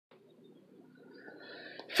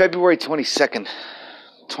February 22nd,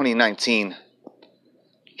 2019,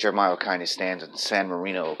 Jeremiah Okinda stands in San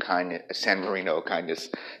Marino,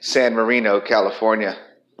 California,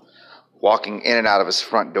 walking in and out of his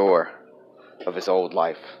front door of his old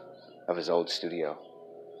life, of his old studio,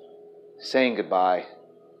 saying goodbye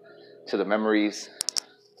to the memories,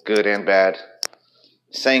 good and bad,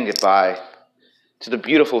 saying goodbye to the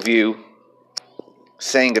beautiful view,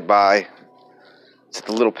 saying goodbye to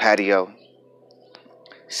the little patio,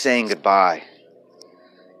 saying goodbye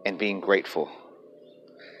and being grateful.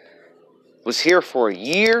 Was here for a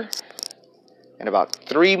year and about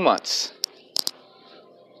 3 months.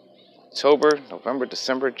 October, November,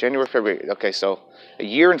 December, January, February. Okay, so a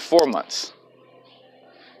year and 4 months.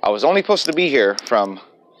 I was only supposed to be here from,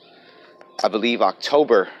 I believe,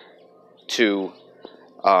 October to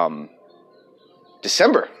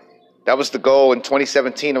December. That was the goal in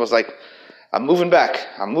 2017. I was like, I'm moving back.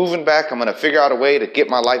 I'm going to figure out a way to get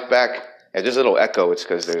my life back. And there's a little echo. It's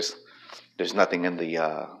because there's nothing in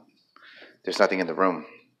the room.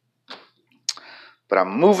 But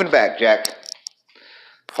I'm moving back, Jack.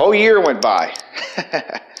 Whole year went by.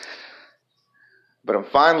 But I'm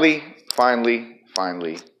finally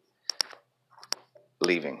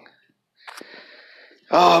leaving.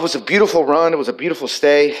 Oh, it was a beautiful run. It was a beautiful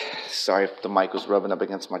stay. Sorry if the mic was rubbing up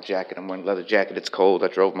against my jacket. I'm wearing a leather jacket. It's cold. I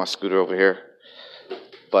drove my scooter over here.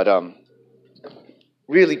 But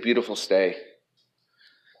really beautiful stay.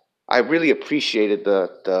 I really appreciated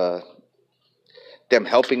them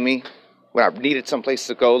helping me when I needed someplace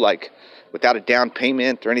to go, like without a down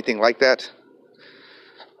payment or anything like that.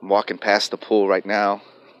 I'm walking past the pool right now,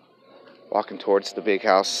 walking towards the big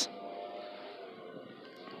house,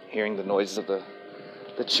 hearing the noises of the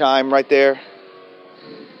chime right there,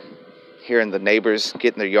 hearing the neighbors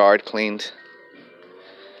getting their yard cleaned.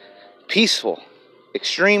 Peaceful,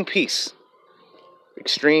 extreme peace.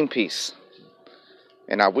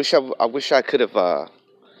 And I wish I could have.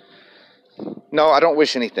 No, I don't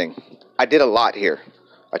wish anything. I did a lot here.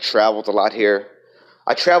 I traveled a lot here.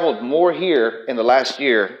 I traveled more here in the last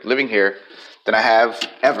year living here than I have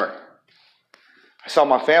ever. I saw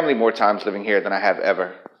my family more times living here than I have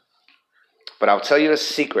ever. But I'll tell you a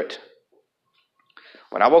secret.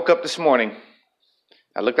 When I woke up this morning,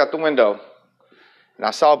 I looked out the window and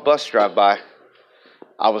I saw a bus drive by.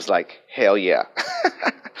 I was like, hell yeah.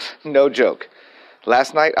 No joke.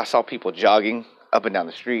 Last night, I saw people jogging up and down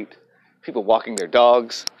the street, people walking their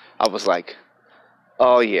dogs. I was like,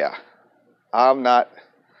 oh yeah, I'm out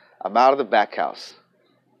of the back house.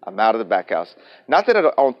 Not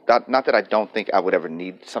that I don't think I would ever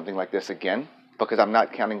need something like this again, because I'm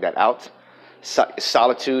not counting that out.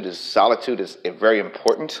 Solitude is very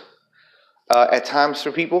important at times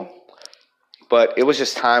for people, but it was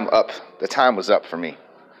just time up. The time was up for me.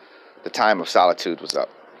 The time of solitude was up.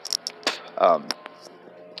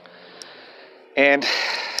 And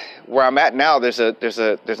where I'm at now, there's an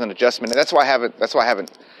adjustment, and that's why I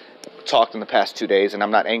haven't talked in the past 2 days, and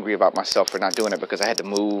I'm not angry about myself for not doing it, because I had to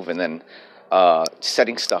move and then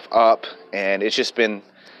setting stuff up, and it's just been,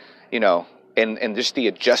 and just the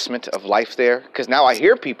adjustment of life there, because now I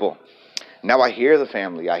hear people, now I hear the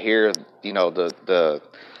family, I hear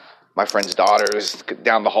my friend's daughters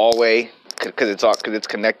down the hallway, because it's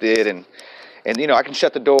connected, and I can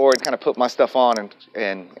shut the door and kind of put my stuff on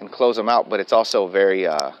and close them out, but it's also very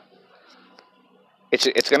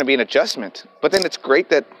it's going to be an adjustment. But then it's great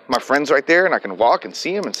that my friend's right there and I can walk and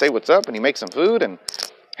see him and say what's up, and he makes some food and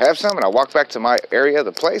have some, and I walk back to my area of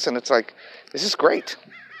the place, and it's like, this is great.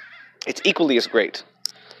 It's equally as great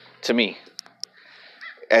to me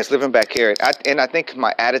as living back here. And I think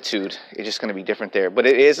my attitude is just going to be different there. But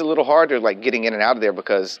it is a little harder, like getting in and out of there,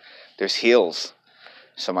 because there's hills.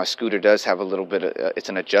 So my scooter does have a little bit of, it's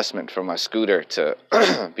an adjustment for my scooter to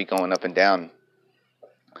be going up and down.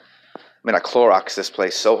 I mean, I Clorox this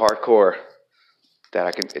place so hardcore that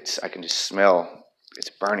I can just smell,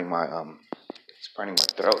 it's burning my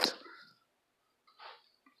throat.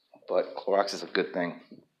 But Clorox is a good thing.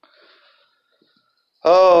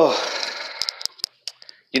 Oh,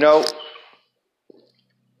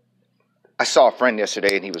 I saw a friend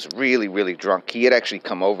yesterday, and he was really, really drunk. He had actually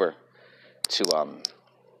come over to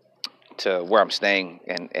where I'm staying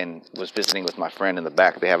and was visiting with my friend in the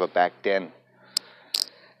back. They have a back den.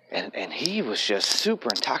 And he was just super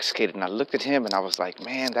intoxicated. And I looked at him and I was like,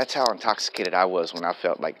 man, that's how intoxicated I was when I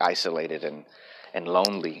felt like isolated and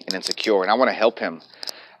lonely and insecure. And I want to help him.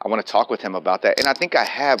 I want to talk with him about that. And I think I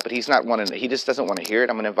have, but he just doesn't want to hear it.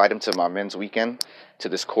 I'm going to invite him to my men's weekend, to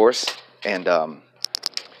this course. And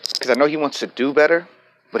because I know he wants to do better,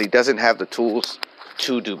 but he doesn't have the tools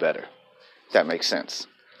to do better. If that makes sense.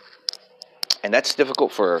 And that's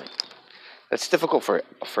difficult for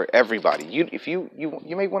everybody. You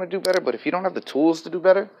may want to do better, but if you don't have the tools to do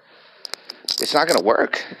better, it's not going to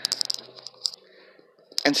work.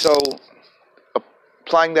 And so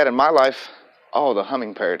applying that in my life, the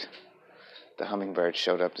hummingbird. The hummingbird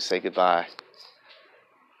showed up to say goodbye.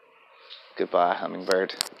 Goodbye,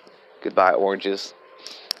 hummingbird. Goodbye, oranges.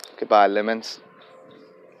 Goodbye, lemons.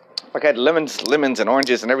 Like I had lemons and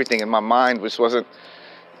oranges and everything in my mind, which wasn't,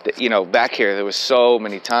 back here, there was so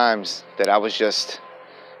many times that I was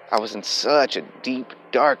in such a deep,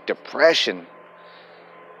 dark depression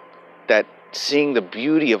that seeing the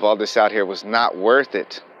beauty of all this out here was not worth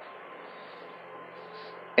it.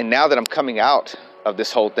 And now that I'm coming out of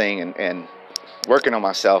this whole thing and working on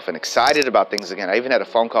myself and excited about things again, I even had a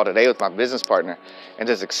phone call today with my business partner, and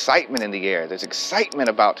there's excitement in the air. There's excitement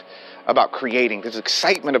about creating. There's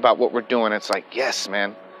excitement about what we're doing. It's like, yes,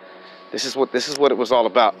 man, this is what it was all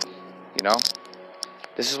about.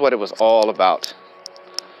 This is what it was all about.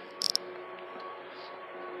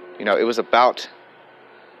 It was about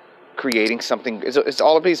creating something. It's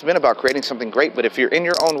always been about creating something great. But if you're in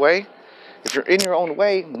your own way,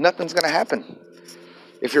 nothing's going to happen.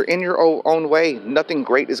 If you're in your own way, nothing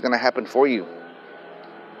great is going to happen for you.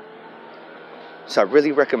 So I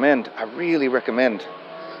really recommend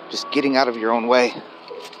just getting out of your own way.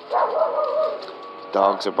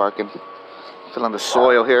 Dogs are barking. Feeling the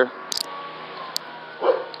soil here.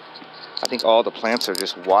 I think all the plants are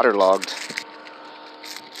just waterlogged.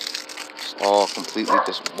 It's all completely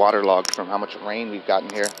just waterlogged from how much rain we've gotten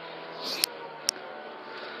here.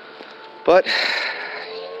 But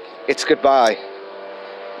it's goodbye.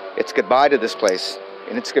 It's goodbye to this place.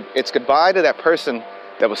 And it's goodbye to that person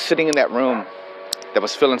that was sitting in that room that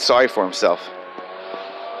was feeling sorry for himself.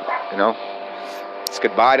 It's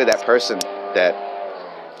goodbye to that person that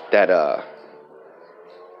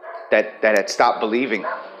had stopped believing.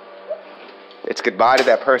 It's goodbye to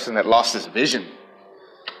that person that lost his vision.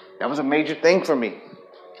 That was a major thing for me.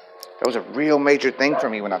 That was a real major thing for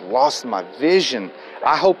me when I lost my vision.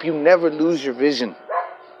 I hope you never lose your vision.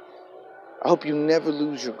 I hope you never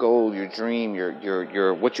lose your goal, your dream,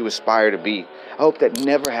 your what you aspire to be. I hope that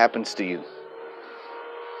never happens to you.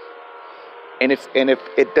 And if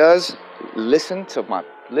it does, listen to my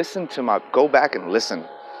go back and listen.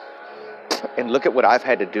 And look at what I've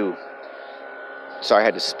had to do. Sorry, I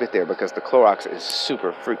had to spit there because the Clorox is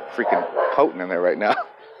super freaking potent in there right now.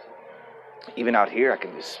 Even out here, I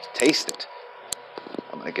can just taste it.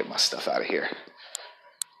 I'm going to get my stuff out of here.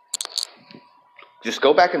 Just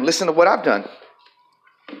go back and listen to what I've done.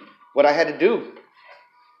 What I had to do.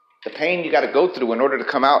 The pain you got to go through in order to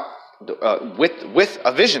come out with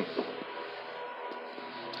a vision.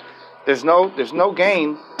 There's no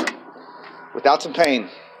gain without some pain.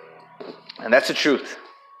 And that's the truth.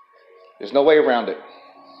 There's no way around it.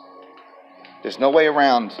 There's no way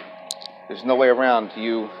around you. There's no way around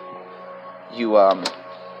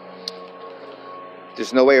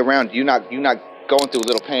you not going through a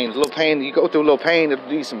little pain. You go through a little pain, it'll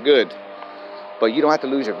do you some good. But you don't have to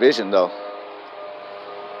lose your vision though.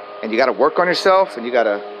 And you got to work on yourself, and you got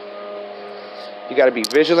to be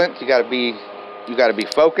vigilant. You got to be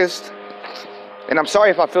focused. And I'm sorry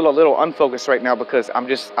if I feel a little unfocused right now because I'm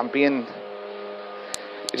being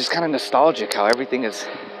just kind of nostalgic how everything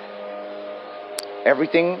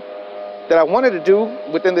that I wanted to do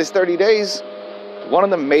within this 30 days, one of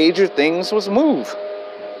the major things was move.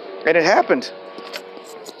 And it happened.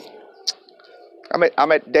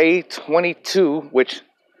 I'm at day 22, which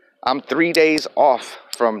I'm 3 days off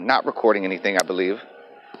from not recording anything, I believe.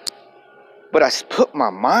 But I put my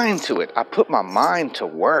mind to it. I put my mind to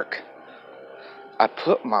work. I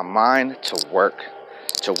put my mind to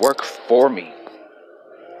work for me.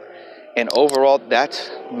 And overall,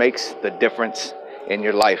 that makes the difference in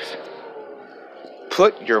your life.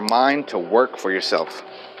 Put your mind to work for yourself.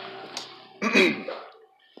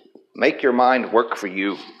 Make your mind work for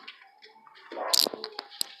you.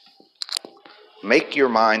 Make your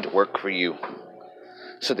mind work for you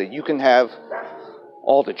so that you can have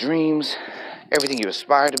all the dreams, everything you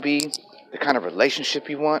aspire to be, the kind of relationship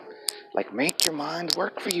you want. Like, make your mind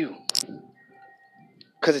work for you.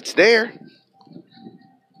 Because it's there.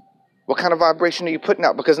 What kind of vibration are you putting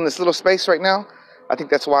out? Because in this little space right now, I think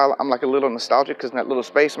that's why I'm like a little nostalgic, because in that little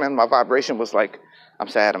space, man, my vibration was like, I'm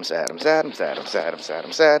sad, I'm sad, I'm sad, I'm sad, I'm sad, I'm sad,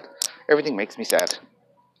 I'm sad. Everything makes me sad.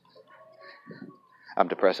 I'm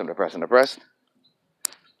depressed, I'm depressed, I'm depressed.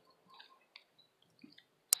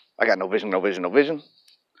 I got no vision, no vision, no vision.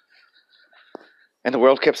 And the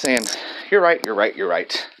world kept saying, you're right, you're right, you're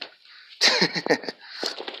right.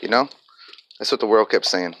 You know? That's what the world kept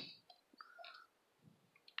saying.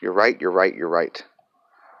 You're right, you're right, you're right.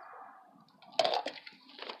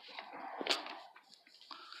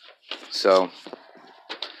 So,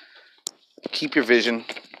 keep your vision.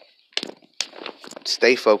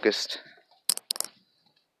 Stay focused.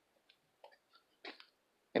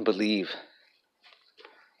 And believe.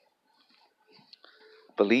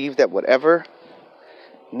 Believe that whatever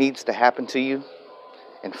needs to happen to you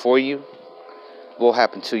and for you will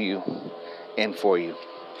happen to you and for you.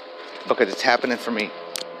 Because it's happening for me.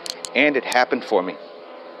 And it happened for me.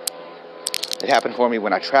 It happened for me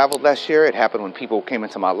when I traveled last year. It happened when people came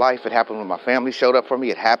into my life. It happened when my family showed up for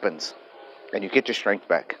me. It happens. And you get your strength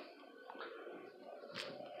back.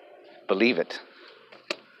 Believe it.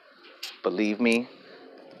 Believe me.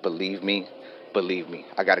 Believe me. Believe me.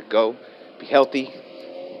 I gotta go. Be healthy.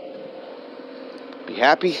 Be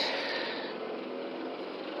happy.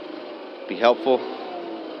 Be helpful.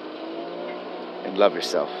 And love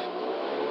yourself.